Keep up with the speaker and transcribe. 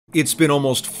It's been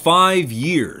almost 5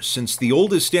 years since the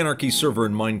oldest Anarchy server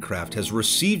in Minecraft has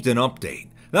received an update.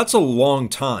 That's a long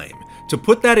time. To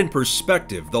put that in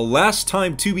perspective, the last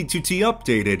time 2b2t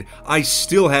updated, I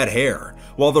still had hair,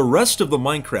 while the rest of the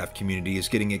Minecraft community is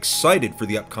getting excited for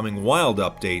the upcoming Wild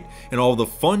update and all the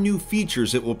fun new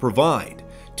features it will provide.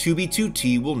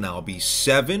 2b2t will now be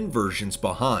 7 versions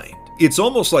behind. It's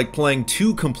almost like playing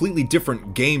 2 completely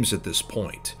different games at this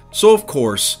point. So of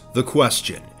course, the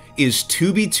question: is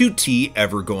 2b2t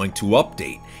ever going to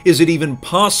update? Is it even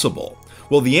possible?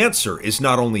 Well, the answer is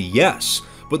not only yes,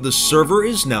 but the server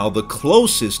is now the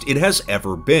closest it has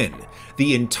ever been.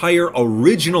 The entire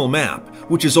original map,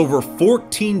 which is over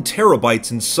 14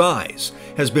 terabytes in size,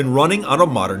 has been running on a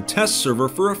modern test server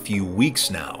for a few weeks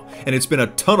now, and it's been a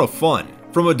ton of fun.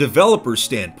 From a developer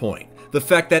standpoint, the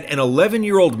fact that an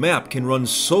 11-year-old map can run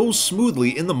so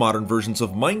smoothly in the modern versions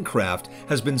of Minecraft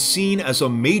has been seen as a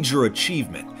major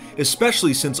achievement,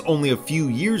 especially since only a few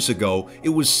years ago it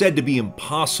was said to be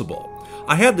impossible.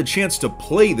 I had the chance to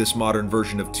play this modern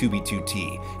version of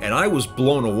 2b2t, and I was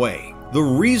blown away. The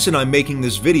reason I'm making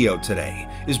this video today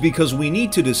is because we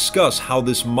need to discuss how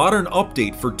this modern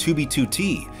update for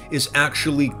 2b2t is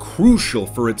actually crucial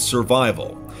for its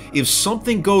survival. If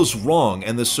something goes wrong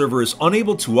and the server is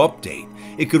unable to update,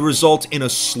 it could result in a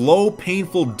slow,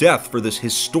 painful death for this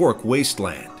historic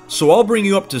wasteland. So I'll bring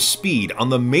you up to speed on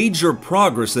the major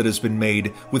progress that has been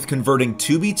made with converting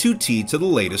 2b2t to the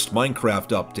latest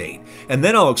Minecraft update, and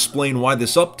then I'll explain why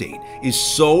this update is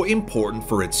so important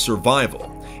for its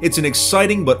survival. It's an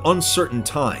exciting but uncertain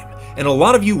time, and a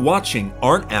lot of you watching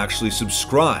aren't actually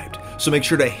subscribed, so make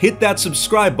sure to hit that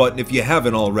subscribe button if you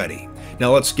haven't already.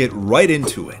 Now let's get right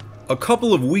into it. A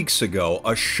couple of weeks ago,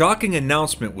 a shocking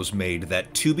announcement was made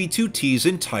that 2b2t's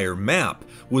entire map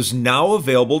was now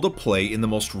available to play in the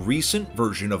most recent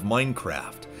version of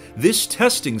Minecraft. This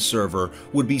testing server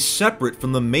would be separate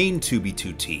from the main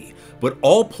 2b2t, but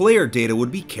all player data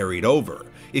would be carried over.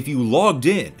 If you logged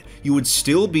in, you would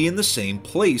still be in the same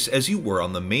place as you were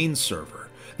on the main server.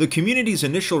 The community's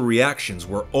initial reactions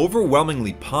were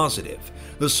overwhelmingly positive.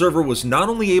 The server was not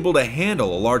only able to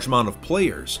handle a large amount of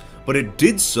players, but it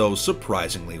did so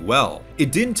surprisingly well.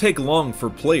 It didn't take long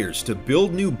for players to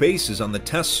build new bases on the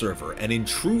test server, and in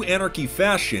true Anarchy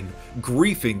fashion,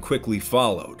 griefing quickly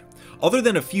followed. Other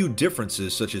than a few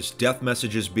differences such as death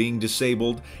messages being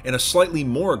disabled and a slightly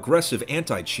more aggressive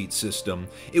anti-cheat system,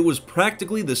 it was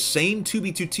practically the same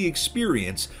 2b2t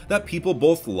experience that people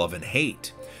both love and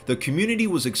hate. The community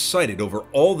was excited over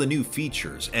all the new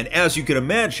features, and as you can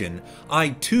imagine, I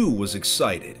too was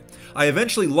excited. I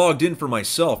eventually logged in for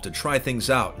myself to try things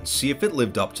out and see if it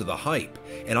lived up to the hype,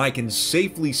 and I can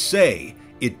safely say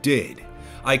it did.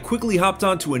 I quickly hopped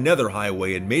onto a nether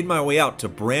highway and made my way out to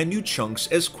brand new chunks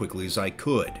as quickly as I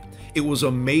could. It was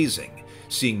amazing,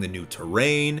 seeing the new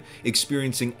terrain,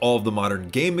 experiencing all of the modern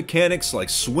game mechanics like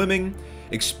swimming,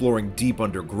 exploring deep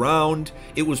underground.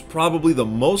 It was probably the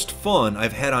most fun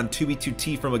I've had on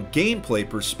 2b2t from a gameplay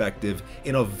perspective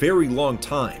in a very long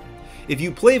time. If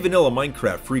you play vanilla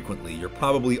Minecraft frequently, you're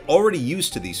probably already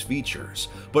used to these features,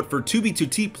 but for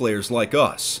 2b2t players like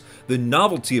us, the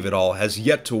novelty of it all has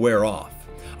yet to wear off.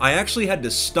 I actually had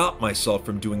to stop myself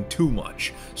from doing too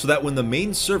much, so that when the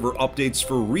main server updates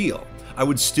for real, I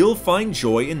would still find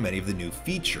joy in many of the new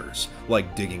features,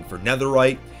 like digging for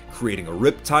netherite, creating a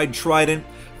riptide trident,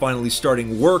 finally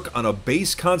starting work on a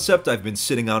base concept I've been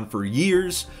sitting on for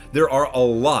years. There are a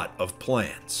lot of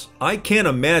plans. I can't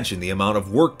imagine the amount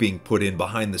of work being put in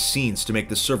behind the scenes to make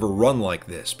the server run like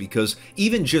this, because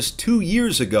even just 2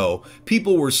 years ago,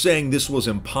 people were saying this was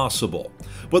impossible.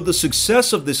 But the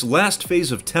success of this last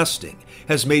phase of testing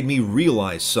has made me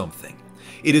realize something.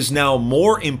 It is now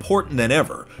more important than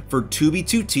ever for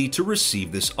 2b2t to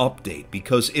receive this update,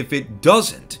 because if it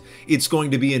doesn't, it's going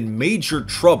to be in major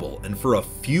trouble, and for a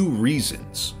few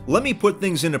reasons. Let me put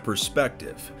things into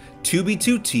perspective.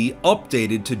 2b2t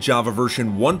updated to Java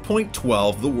version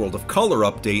 1.12, the World of Color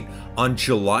update, on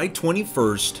July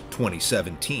 21st,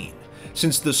 2017.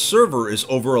 Since the server is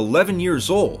over 11 years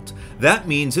old, that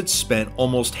means it's spent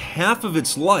almost half of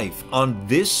its life on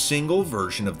this single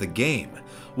version of the game.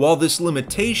 While this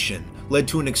limitation led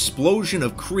to an explosion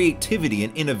of creativity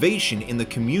and innovation in the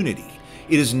community,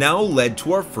 it has now led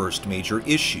to our first major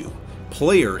issue: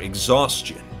 player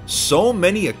exhaustion. So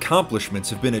many accomplishments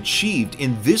have been achieved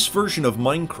in this version of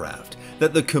Minecraft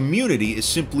that the community is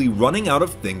simply running out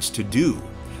of things to do.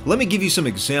 Let me give you some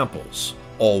examples.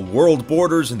 All world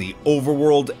borders in the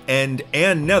overworld, end,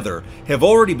 and nether have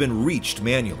already been reached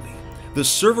manually. The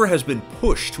server has been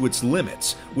pushed to its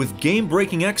limits with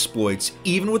game-breaking exploits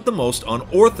even with the most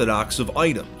unorthodox of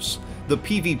items. the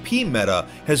PvP meta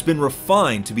has been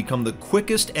refined to become the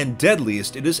quickest and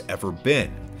deadliest it has ever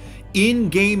been.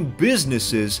 In-game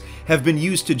businesses have been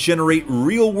used to generate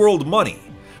real-world money.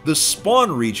 The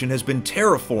spawn region has been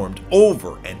terraformed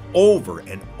over and over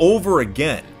and over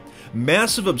again.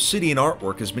 Massive obsidian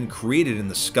artwork has been created in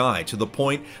the sky to the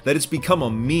point that it's become a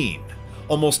meme.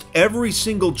 Almost every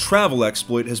single travel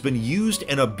exploit has been used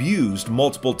and abused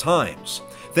multiple times.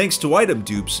 Thanks to item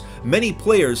dupes, many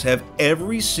players have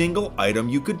every single item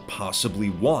you could possibly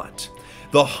want.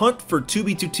 The hunt for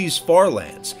 2B2T's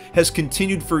Farlands has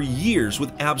continued for years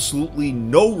with absolutely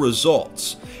no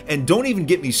results. And don't even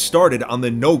get me started on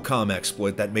the no-com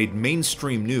exploit that made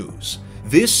mainstream news.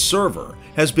 This server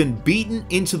has been beaten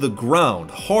into the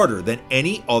ground harder than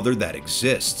any other that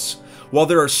exists. While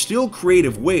there are still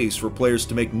creative ways for players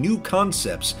to make new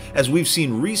concepts, as we've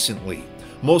seen recently,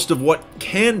 most of what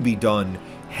can be done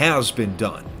has been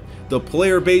done. The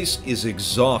player base is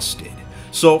exhausted.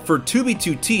 So for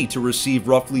 2B2T to receive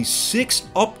roughly 6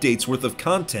 updates worth of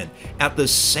content at the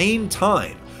same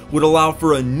time would allow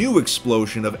for a new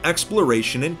explosion of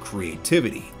exploration and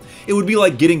creativity. It would be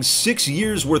like getting 6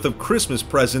 years worth of Christmas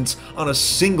presents on a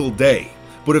single day.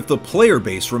 But if the player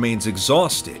base remains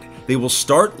exhausted, they will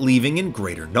start leaving in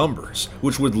greater numbers,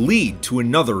 which would lead to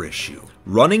another issue.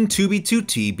 Running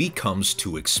 2B2T becomes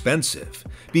too expensive.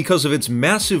 Because of its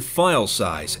massive file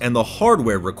size and the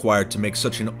hardware required to make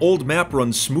such an old map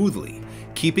run smoothly,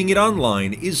 keeping it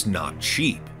online is not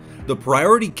cheap. The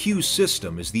priority queue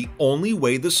system is the only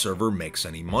way the server makes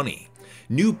any money.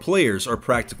 New players are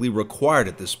practically required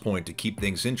at this point to keep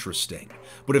things interesting,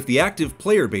 but if the active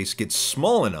player base gets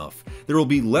small enough, there will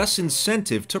be less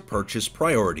incentive to purchase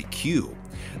priority queue.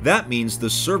 That means the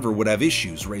server would have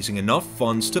issues raising enough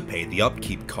funds to pay the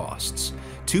upkeep costs.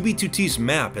 2B2T's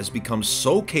map has become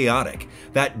so chaotic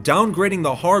that downgrading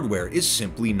the hardware is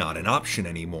simply not an option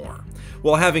anymore.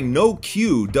 While having no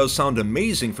queue does sound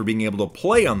amazing for being able to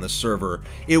play on the server,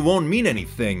 it won't mean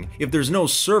anything if there's no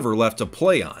server left to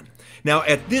play on. Now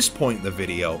at this point in the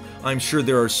video, I'm sure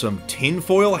there are some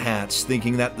tinfoil hats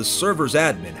thinking that the server's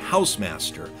admin,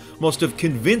 Housemaster, must have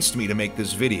convinced me to make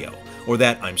this video, or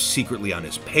that I'm secretly on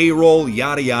his payroll,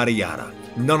 yada yada yada.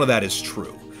 None of that is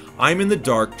true. I'm in the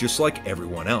dark just like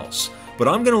everyone else, but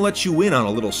I'm gonna let you in on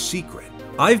a little secret.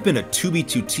 I've been a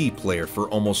 2B2T player for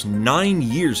almost 9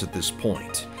 years at this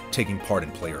point, taking part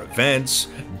in player events,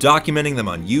 documenting them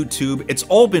on YouTube. It's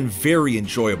all been very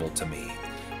enjoyable to me.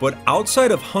 But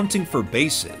outside of hunting for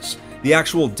bases, the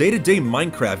actual day-to-day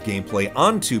Minecraft gameplay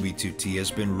on 2B2T has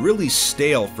been really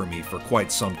stale for me for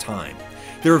quite some time.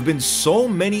 There have been so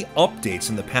many updates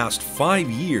in the past 5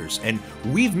 years, and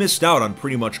we've missed out on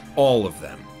pretty much all of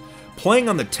them. Playing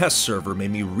on the test server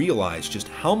made me realize just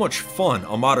how much fun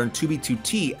a modern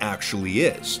 2B2T actually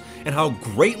is, and how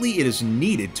greatly it is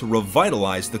needed to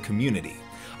revitalize the community.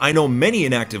 I know many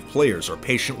inactive players are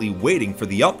patiently waiting for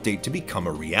the update to become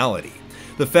a reality.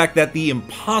 The fact that the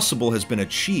impossible has been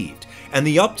achieved, and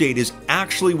the update is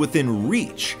actually within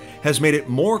reach, has made it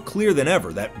more clear than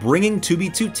ever that bringing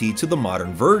 2B2T to the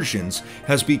modern versions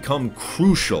has become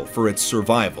crucial for its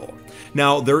survival.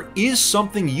 Now, there is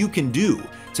something you can do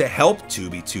to help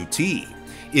 2B2T.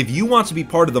 If you want to be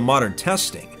part of the modern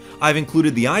testing, I've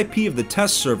included the IP of the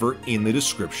test server in the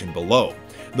description below.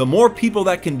 The more people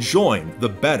that can join, the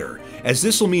better, as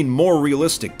this will mean more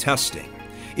realistic testing.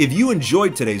 If you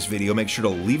enjoyed today's video, make sure to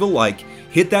leave a like,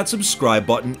 hit that subscribe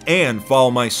button, and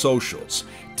follow my socials.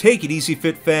 Take it easy,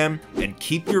 Fit Fam, and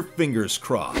keep your fingers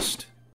crossed.